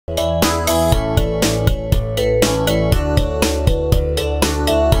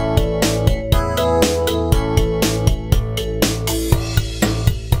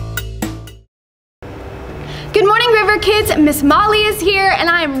Miss Molly is here and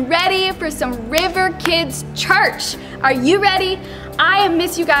I am ready for some River Kids Church. Are you ready? I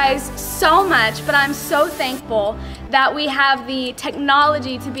miss you guys so much, but I'm so thankful that we have the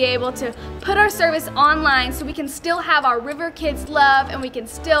technology to be able to put our service online so we can still have our River Kids love and we can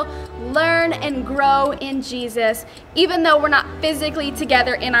still learn and grow in Jesus, even though we're not physically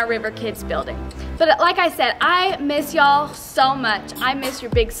together in our River Kids building. But like I said, I miss y'all so much. I miss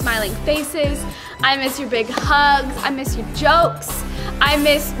your big smiling faces. I miss your big hugs. I miss your jokes. I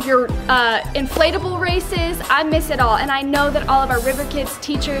miss your inflatable races. I miss it all. And I know that all of our River Kids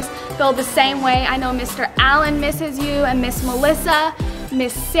teachers feel the same way. I know Mr. Allen misses you, and Miss Melissa,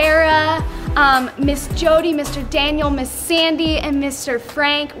 Miss Sarah, Miss Jody, Mr. Daniel, Miss Sandy, and Mr.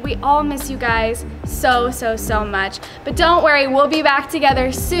 Frank. We all miss you guys so much. But don't worry, we'll be back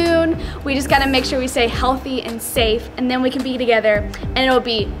together soon. We just gotta make sure we stay healthy and safe, and then we can be together, and it'll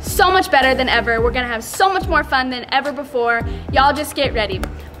be so much better than ever. We're gonna have so much more fun than ever before. Y'all just get ready.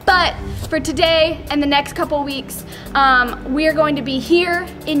 But for today and the next couple weeks, we are going to be here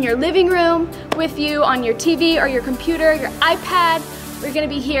in your living room with you on your TV or your computer, your iPad. We're gonna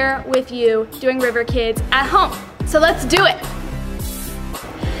be here with you doing River Kids at home. So let's do it.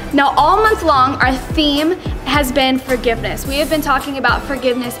 Now, all month long, our theme has been forgiveness. We have been talking about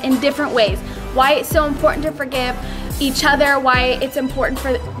forgiveness in different ways. Why it's so important to forgive each other, why it's important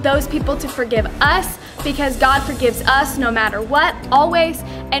for those people to forgive us, because God forgives us no matter what, always.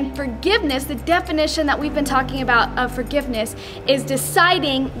 And forgiveness, the definition that we've been talking about of forgiveness, is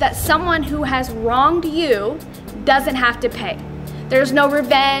deciding that someone who has wronged you doesn't have to pay. There's no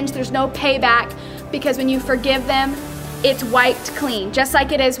revenge, there's no payback, because when you forgive them, it's wiped clean, just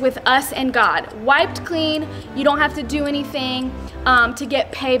like it is with us and God. Wiped clean, you don't have to do anything to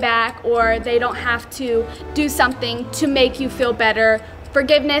get payback, or they don't have to do something to make you feel better.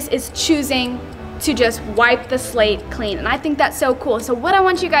 Forgiveness is choosing to just wipe the slate clean, and I think that's so cool. So what I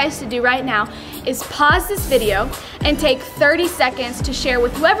want you guys to do right now is pause this video and take 30 seconds to share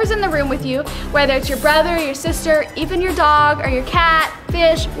with whoever's in the room with you, whether it's your brother, your sister, even your dog or your cat,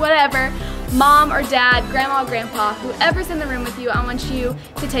 fish, whatever, mom or dad, grandma or grandpa, whoever's in the room with you. I want you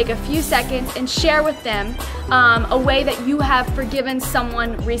to take a few seconds and share with them a way that you have forgiven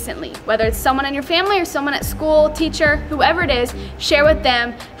someone recently. Whether it's someone in your family or someone at school, teacher, whoever it is, share with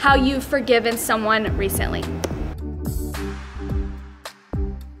them how you've forgiven someone recently.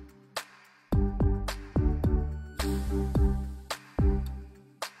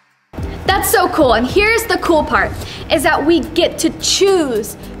 That's so cool, and here's the cool part, is that we get to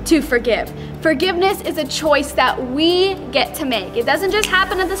choose to forgive. Forgiveness is a choice that we get to make. It doesn't just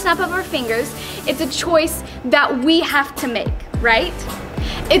happen at the snap of our fingers. It's a choice that we have to make, right?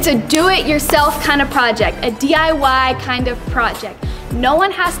 It's a do-it-yourself kind of project, a DIY kind of project. No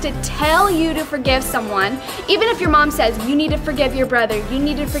one has to tell you to forgive someone. Even if your mom says you need to forgive your brother, you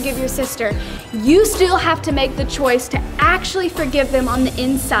need to forgive your sister, you still have to make the choice to actually forgive them on the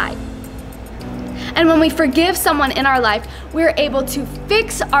inside. And when we forgive someone in our life, we're able to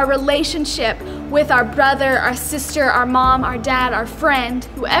fix our relationship with our brother, our sister, our mom, our dad, our friend,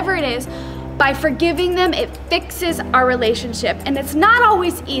 whoever it is. By forgiving them, it fixes our relationship. And it's not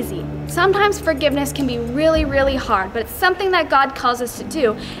always easy. Sometimes forgiveness can be really hard, but it's something that God calls us to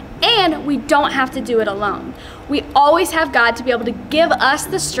do. And we don't have to do it alone. We always have God to be able to give us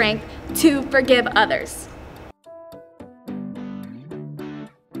the strength to forgive others.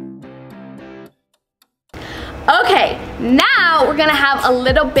 Okay, now we're gonna have a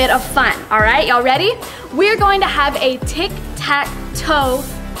little bit of fun, all right? Y'all ready? We're going to have a tic-tac-toe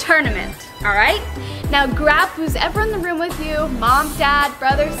tournament, all right? Now grab who's ever in the room with you, mom, dad,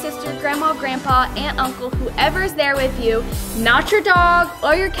 brother, sister, grandma, grandpa, aunt, uncle, whoever's there with you, not your dog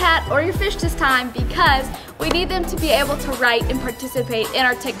or your cat or your fish this time, because we need them to be able to write and participate in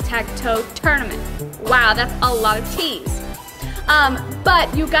our tic-tac-toe tournament. Wow, that's a lot of T's.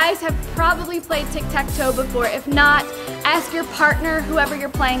 But you guys have probably played tic-tac-toe before. If not, ask your partner, whoever you're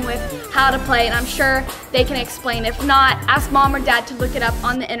playing with, how to play, and I'm sure they can explain. If not, ask mom or dad to look it up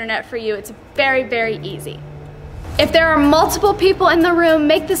on the internet for you. It's very easy. If there are multiple people in the room,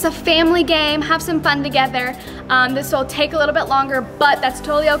 make this a family game, have some fun together. This will take a little bit longer, but that's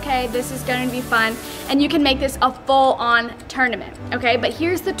totally okay. This is going to be fun, and you can make this a full-on tournament, okay? But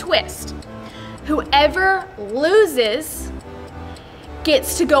here's the twist. Whoever loses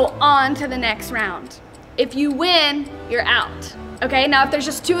gets to go on to the next round. If you win, you're out. Okay, now if there's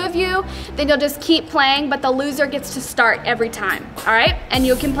just two of you, then you'll just keep playing, but the loser gets to start every time, all right? And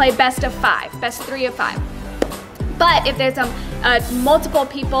you can play best of 5, best 3 of 5. But if there's multiple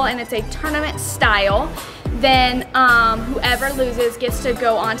people and it's a tournament style, then whoever loses gets to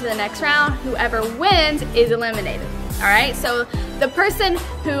go on to the next round. Whoever wins is eliminated. all right? So the person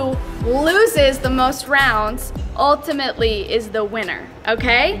who loses the most rounds ultimately is the winner,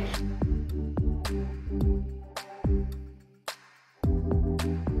 okay?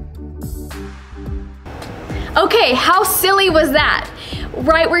 Okay, how silly was that?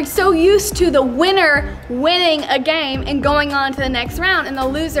 Right, we're so used to the winner winning a game and going on to the next round and the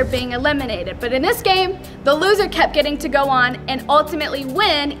loser being eliminated. But in this game, the loser kept getting to go on and ultimately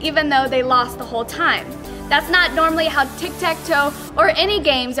win even though they lost the whole time. That's not normally how tic-tac-toe or any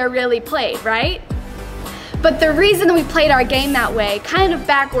games are really played, right? But the reason we played our game that way, kind of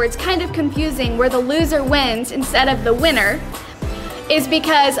backwards, kind of confusing, where the loser wins instead of the winner, is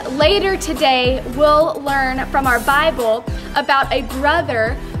because later today we'll learn from our Bible about a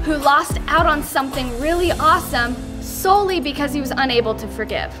brother who lost out on something really awesome solely because he was unable to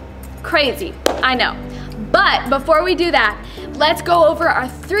forgive. Crazy, I know. But before we do that, let's go over our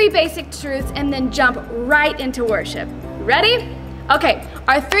 3 basic truths and then jump right into worship. Ready? Okay,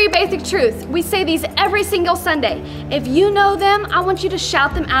 our 3 basic truths. We say these every single Sunday. If you know them, I want you to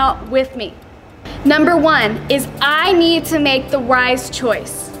shout them out with me. Number 1 is I need to make the wise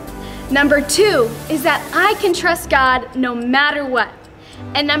choice. Number 2 is that I can trust God no matter what.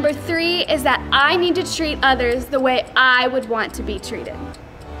 And number 3 is that I need to treat others the way I would want to be treated.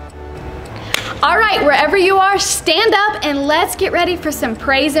 All right, wherever you are, stand up and let's get ready for some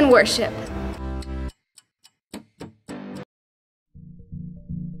praise and worship.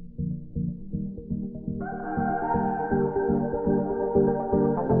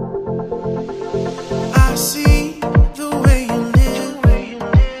 I see the way you live.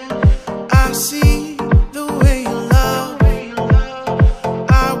 I see the way you love.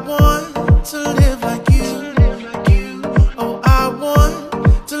 I want to live like you. Oh, I want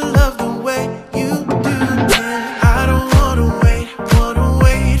to love the way you do. I don't wanna wait for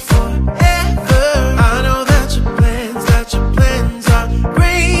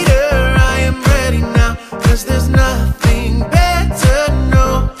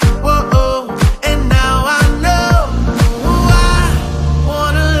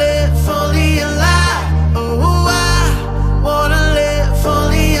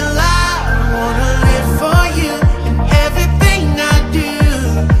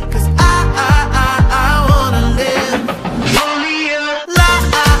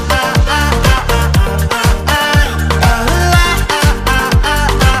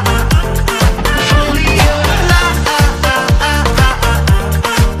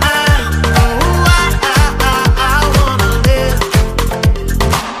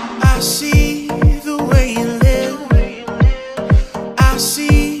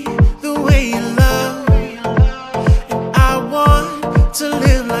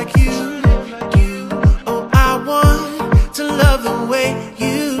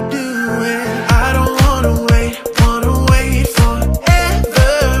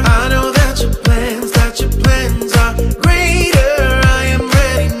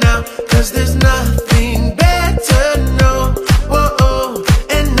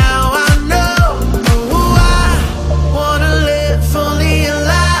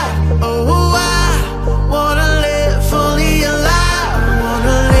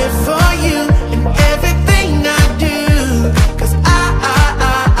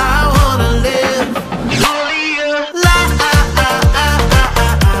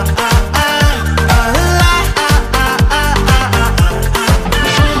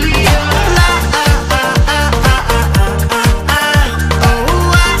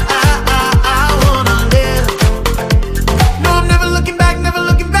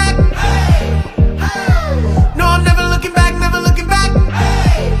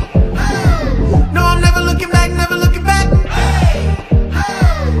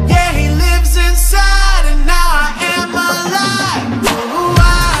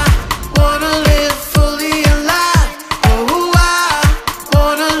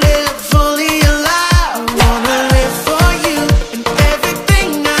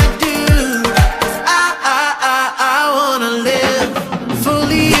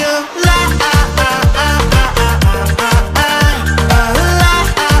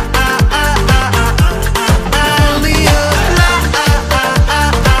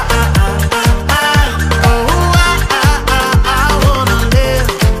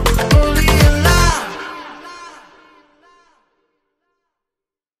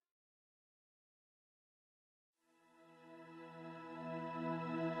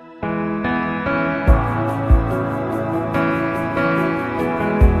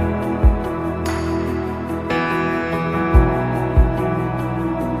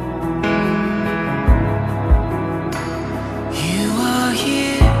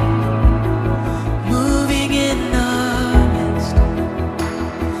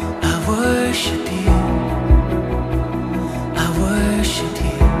worship you. I worship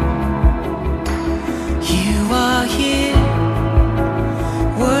you. You are here,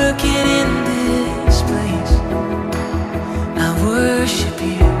 working in this place. I worship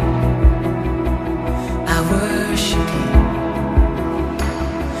you. I worship you.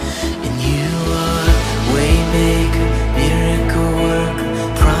 And you are waymaker, miracle worker,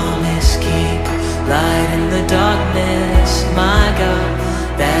 promise keeper, light in the darkness. My God,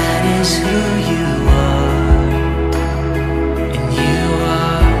 that is who you are. And you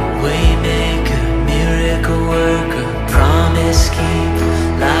are waymaker, miracle worker, promise keeper,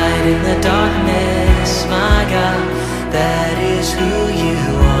 light in the darkness. My God, that is who you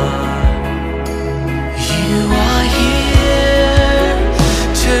are. You are here,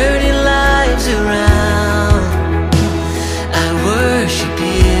 turning lives around. I worship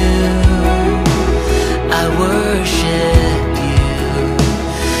you. I worship you.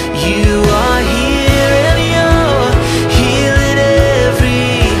 You are here and you're healing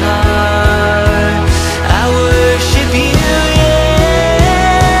every heart. I worship you, yeah.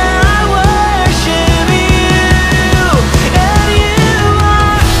 I worship you. And you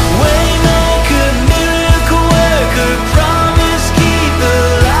are waymaker, miracle worker, promise keeper,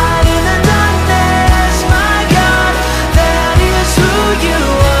 light in the darkness. My God, that is who you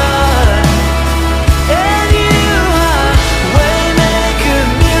are. And you are waymaker,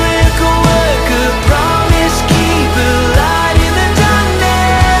 miracle worker, promise keeper, light in the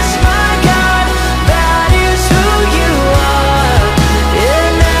darkness. My God, that is who you are.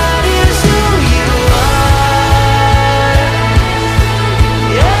 And that is who you are.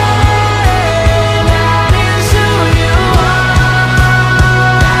 Yeah, that is who you are.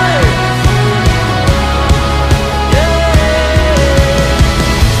 Yeah.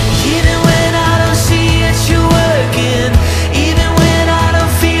 Even when I don't see it, you're working. Even when I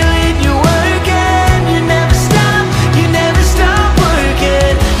don't feel it, you're working. You never stop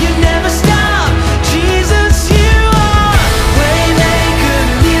working. You never stop. Jesus, you are waymaker,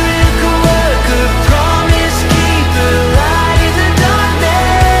 miracle worker, promise keeper, light in the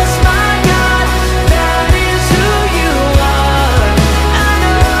darkness. My God, that is who you are. I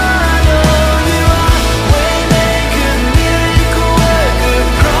know you are waymaker, miracle worker,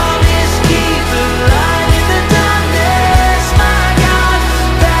 promise keeper, light in the darkness. My God,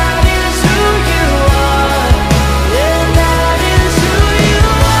 that is who you are. And that is who you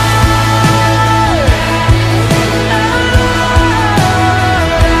are.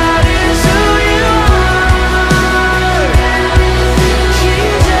 That is who you are.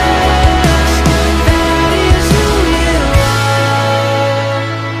 Jesus, that is who you are.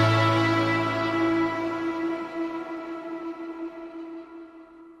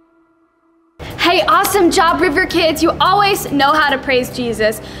 Hey, awesome job, River Kids. You always know how to praise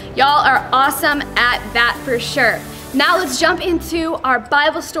Jesus. Y'all are awesome at that for sure. Now let's jump into our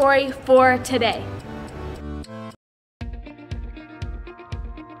Bible story for today.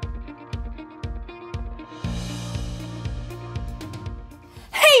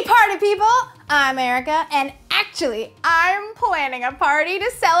 Hey party people! I'm Erica, and actually I'm planning a party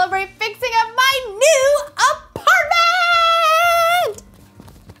to celebrate fixing up my new apartment!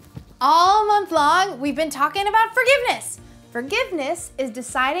 All month long, we've been talking about forgiveness. Forgiveness is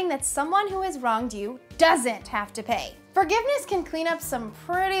deciding that someone who has wronged you doesn't have to pay. Forgiveness can clean up some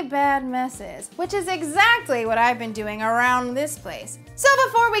pretty bad messes, which is exactly what I've been doing around this place. So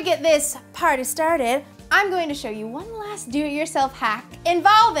before we get this party started, I'm going to show you one last do-it-yourself hack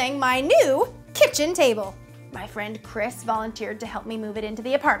involving my new kitchen table. My friend Chris volunteered to help me move it into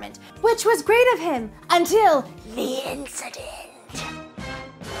the apartment, which was great of him until the incident.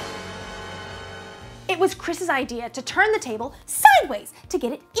 It was Chris's idea to turn the table sideways to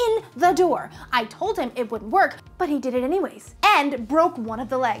get it in the door. I told him it wouldn't work, but he did it anyways and broke one of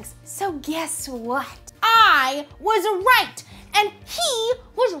the legs. So guess what? I was right and he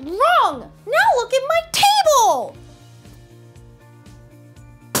was wrong. Now look at my table.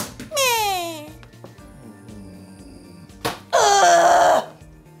 Meh. Ugh.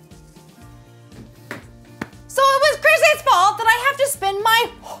 So it was Chris's fault that I have to spend my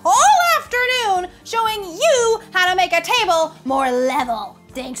whole afternoon showing you how to make a table more level.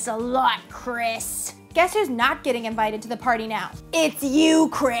 Thanks a lot, Chris. Guess who's not getting invited to the party now? It's you,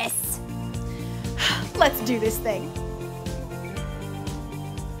 Chris. Let's do this thing.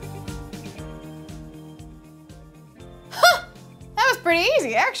 Huh, that was pretty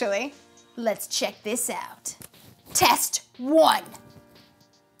easy, actually. Let's check this out. Test 1.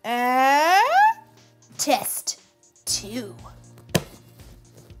 Test 2.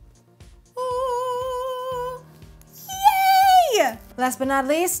 Yay! Last but not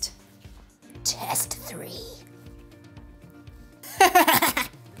least, Test 3.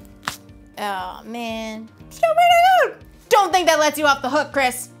 Oh, man. Don't think that lets you off the hook,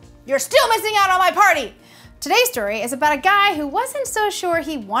 Chris. You're still missing out on my party. Today's story is about a guy who wasn't so sure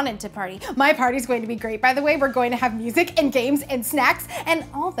he wanted to party. My party's going to be great, by the way. We're going to have music and games and snacks. And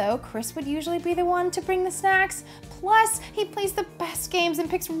although Chris would usually be the one to bring the snacks, plus he plays the best games and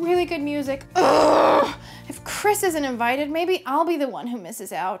picks really good music. Ugh. If Chris isn't invited, maybe I'll be the one who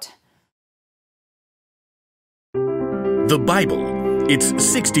misses out. The Bible. It's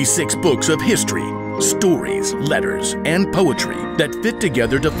 66 books of history, stories, letters, and poetry that fit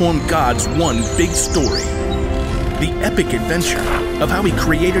together to form God's one big story. The epic adventure of how He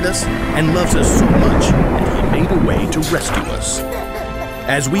created us and loves us so much that He made a way to rescue us.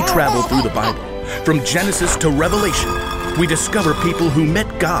 As we travel through the Bible, from Genesis to Revelation, we discover people who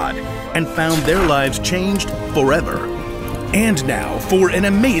met God and found their lives changed forever. And now for an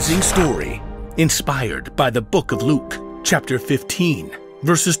amazing story, inspired by the book of Luke, chapter 15,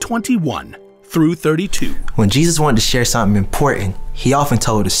 verses 21 through 32. When Jesus wanted to share something important, He often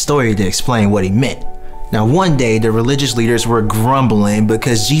told a story to explain what He meant. Now one day, the religious leaders were grumbling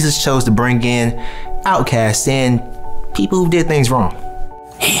because Jesus chose to bring in outcasts and people who did things wrong.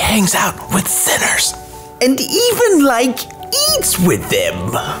 He hangs out with sinners and even, eats with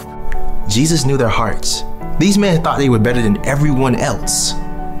them. Jesus knew their hearts. These men thought they were better than everyone else.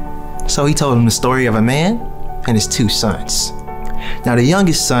 So He told them the story of a man and his 2 sons. Now the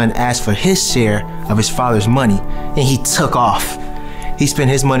youngest son asked for his share of his father's money, and he took off. He spent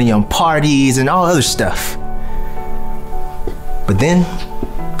his money on parties and all other stuff. But then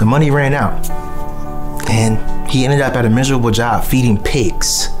the money ran out, and he ended up at a miserable job feeding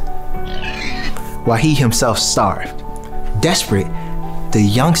pigs, while he himself starved. Desperate, the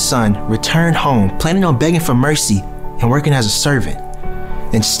young son returned home, planning on begging for mercy and working as a servant.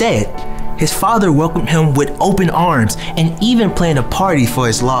 Instead, his father welcomed him with open arms and even planned a party for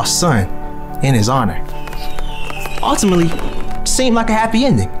his lost son in his honor. Ultimately, seemed like a happy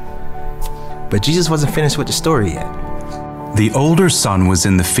ending. But Jesus wasn't finished with the story yet. The older son was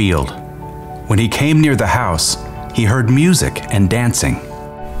in the field. When he came near the house, he heard music and dancing.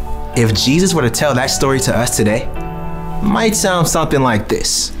 If Jesus were to tell that story to us today, it might sound something like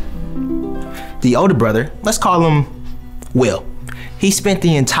this. The older brother, let's call him Will. He spent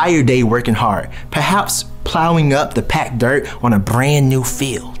the entire day working hard, perhaps plowing up the packed dirt on a brand new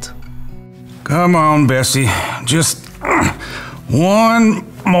field. Come on, Bessie. Just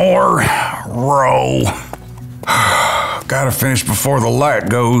one more row. Gotta finish before the light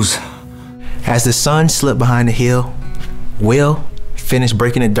goes. As the sun slipped behind the hill, Will finished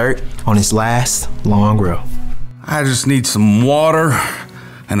breaking the dirt on his last long row. I just need some water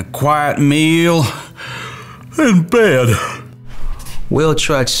and a quiet meal and bed. Will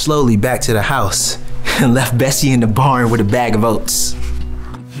trudged slowly back to the house and left Bessie in the barn with a bag of oats.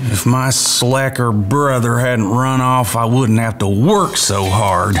 If my slacker brother hadn't run off, I wouldn't have to work so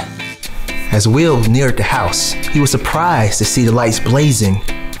hard. As Will neared the house, he was surprised to see the lights blazing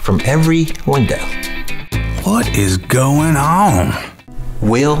from every window. What is going on?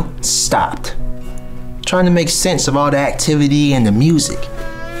 Will stopped, trying to make sense of all the activity and the music.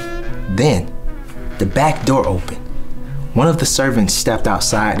 Then, the back door opened. One of the servants stepped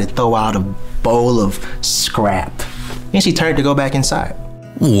outside to throw out a bowl of scrap, and she turned to go back inside.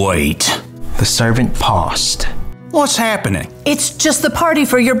 Wait. The servant paused. What's happening? It's just the party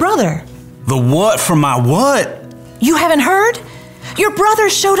for your brother. The what for my what? You haven't heard? Your brother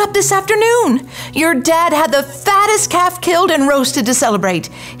showed up this afternoon. Your dad had the fattest calf killed and roasted to celebrate.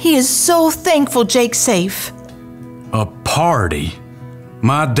 He is so thankful Jake's safe. A party?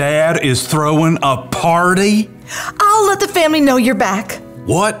 My dad is throwing a party? I'll let the family know you're back.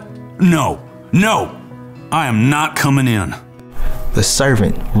 What? No. I am not coming in. The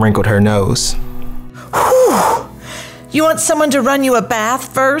servant wrinkled her nose. Whew. You want someone to run you a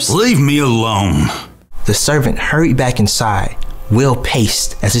bath first? Leave me alone. The servant hurried back inside. Will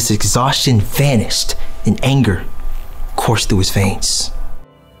paced as his exhaustion vanished and anger coursed through his veins.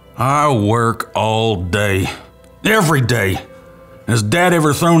 I work all day. Every day. Has Dad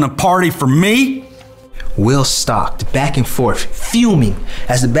ever thrown a party for me? Will stalked back and forth, fuming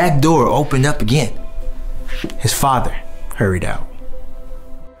as the back door opened up again. His father hurried out.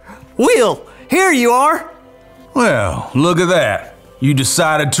 Will, here you are. Well, look at that. You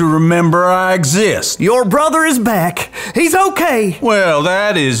decided to remember I exist. Your brother is back. He's okay. Well,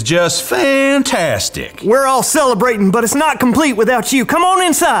 that is just fantastic. We're all celebrating, but it's not complete without you. Come on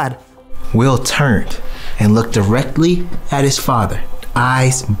inside. Will turned and looked directly at his father,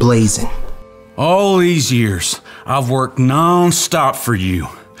 eyes blazing. All these years, I've worked non-stop for you.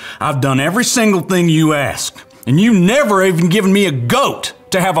 I've done every single thing you asked, and you never even given me a goat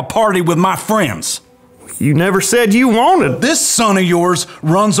to have a party with my friends. You never said you wanted. This son of yours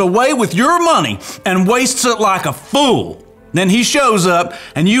runs away with your money and wastes it like a fool. Then he shows up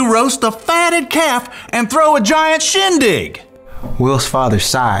and you roast a fatted calf and throw a giant shindig. Will's father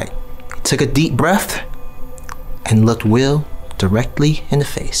sighed, took a deep breath, and looked Will directly in the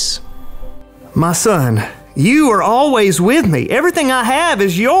face. My son, you are always with me. Everything I have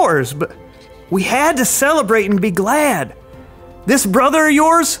is yours, but we had to celebrate and be glad. This brother of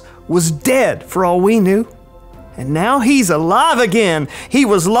yours was dead for all we knew, and now he's alive again. He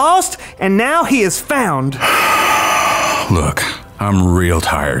was lost, and now he is found. Look, I'm real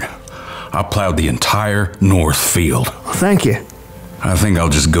tired. I plowed the entire north field. Thank you. I think I'll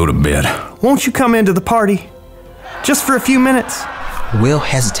just go to bed. Won't you come into the party? Just for a few minutes. Will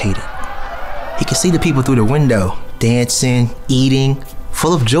hesitated. He could see the people through the window, dancing, eating,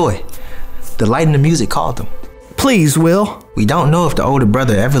 full of joy. The light and the music called them. Please, Will. We don't know if the older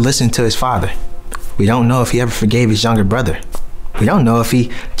brother ever listened to his father. We don't know if he ever forgave his younger brother. We don't know if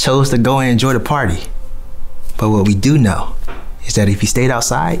he chose to go and enjoy the party. But what we do know is that if he stayed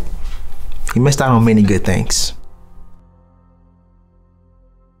outside, he missed out on many good things.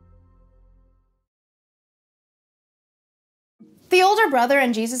 The older brother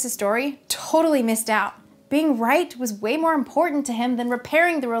in Jesus' story totally missed out. Being right was way more important to him than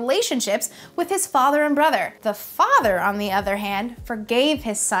repairing the relationships with his father and brother. The father, on the other hand, forgave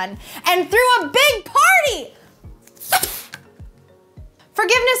his son and threw a big party!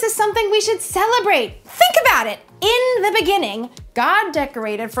 Forgiveness is something we should celebrate. Think about it. In the beginning, God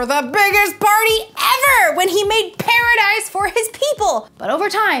decorated for the biggest party ever when he made paradise for his people. But over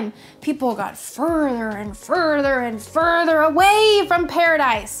time, people got further and further and further away from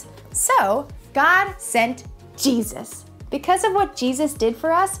paradise. So God sent Jesus. Because of what Jesus did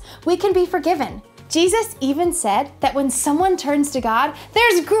for us, we can be forgiven. Jesus even said that when someone turns to God,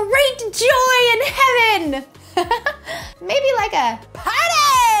 there's great joy in heaven. Maybe like a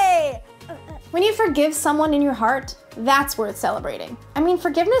party! When you forgive someone in your heart, that's worth celebrating. I mean,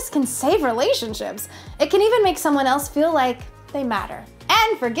 forgiveness can save relationships. It can even make someone else feel like they matter.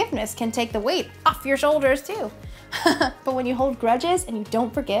 And forgiveness can take the weight off your shoulders too. But when you hold grudges and you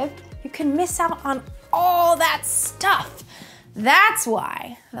don't forgive, you can miss out on all that stuff. That's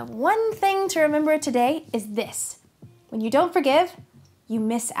why the one thing to remember today is this. When you don't forgive, you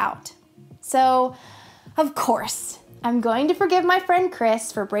miss out. So, of course, I'm going to forgive my friend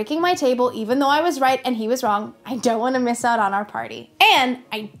Chris for breaking my table even though I was right and he was wrong. I don't want to miss out on our party. And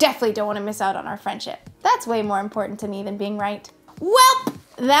I definitely don't want to miss out on our friendship. That's way more important to me than being right. Well,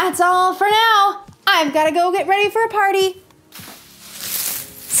 that's all for now. I've got to go get ready for a party.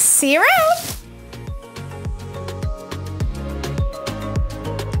 See you around.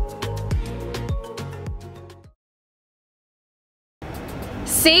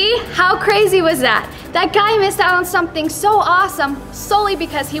 See? How crazy was that? That guy missed out on something so awesome solely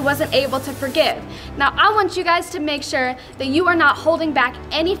because he wasn't able to forgive. Now, I want you guys to make sure that you are not holding back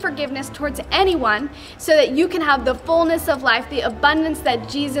any forgiveness towards anyone so that you can have the fullness of life, the abundance that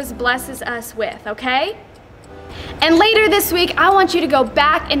Jesus blesses us with, okay? And later this week, I want you to go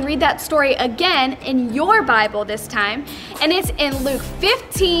back and read that story again in your Bible this time, and it's in Luke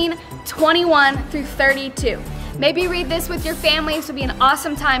 15:21 through 32. Maybe read this with your family. This will be an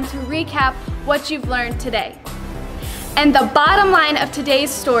awesome time to recap what you've learned today. And the bottom line of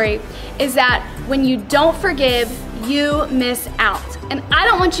today's story is that when you don't forgive, you miss out. And I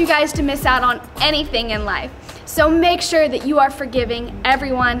don't want you guys to miss out on anything in life. So make sure that you are forgiving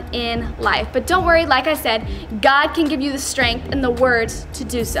everyone in life. But don't worry, like I said, God can give you the strength and the words to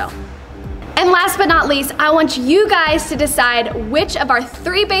do so. And last but not least, I want you guys to decide which of our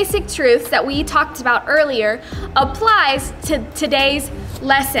 3 basic truths that we talked about earlier applies to today's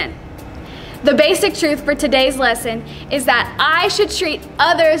lesson. The basic truth for today's lesson is that I should treat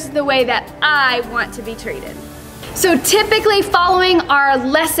others the way that I want to be treated. So typically following our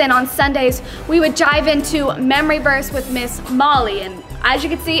lesson on Sundays, we would dive into memory verse with Miss Molly. And as you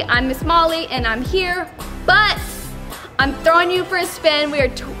can see, I'm Miss Molly and I'm here, but I'm throwing you for a spin.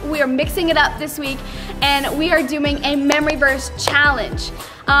 We are mixing it up this week, and we are doing a memory verse challenge.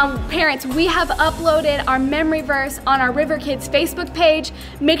 Parents, we have uploaded our memory verse on our River Kids Facebook page.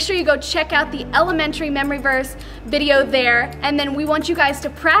 Make sure you go check out the elementary memory verse video there, and then we want you guys to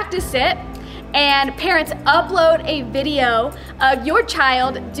practice it. And parents, upload a video of your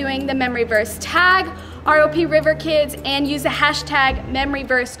child doing the memory verse. Tag ROP River Kids and use the hashtag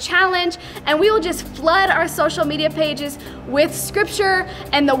 #MemoryVerseChallenge, and we will just flood our social media pages with scripture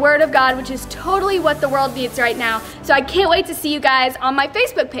and the Word of God, which is totally what the world needs right now. So I can't wait to see you guys on my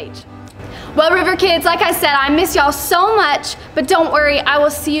Facebook page. Well, River Kids, like I said, I miss y'all so much, but don't worry, I will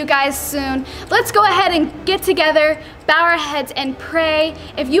see you guys soon. Let's go ahead and get together, bow our heads, and pray.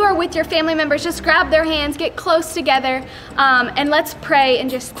 If you are with your family members, just grab their hands, get close together, and let's pray and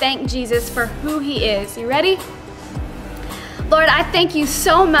just thank Jesus for who He is. You ready? Lord, I thank you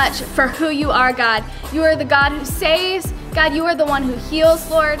so much for who you are, God. You are the God who saves. God, you are the one who heals,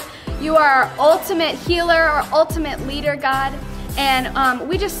 Lord. You are our ultimate healer, our ultimate leader, God. And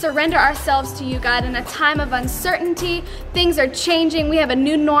we just surrender ourselves to you, God, in a time of uncertainty. Things are changing. We have a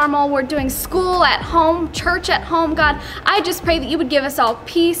new normal. We're doing school at home, church at home, God. I just pray that you would give us all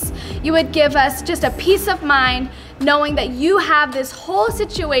peace. You would give us just a peace of mind, knowing that you have this whole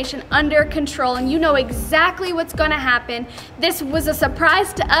situation under control and you know exactly what's going to happen. This was a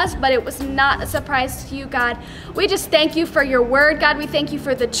surprise to us, but it was not a surprise to you, God. We just thank you for your word, God. We thank you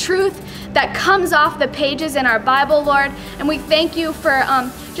for the truth that comes off the pages in our Bible, Lord. And we thank you for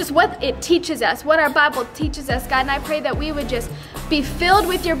just what it teaches us, what our Bible teaches us, God. And I pray that we would just be filled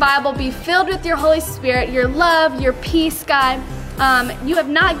with your Bible, be filled with your Holy Spirit, your love, your peace, God. You have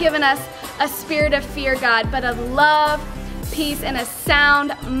not given us a spirit of fear, God, but of love, peace, and a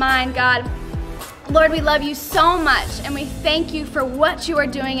sound mind, God. Lord, we love you so much, and we thank you for what you are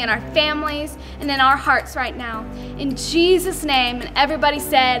doing in our families and in our hearts right now. In Jesus' name, and everybody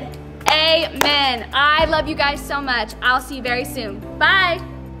said, amen. I love you guys so much. I'll see you very soon. Bye.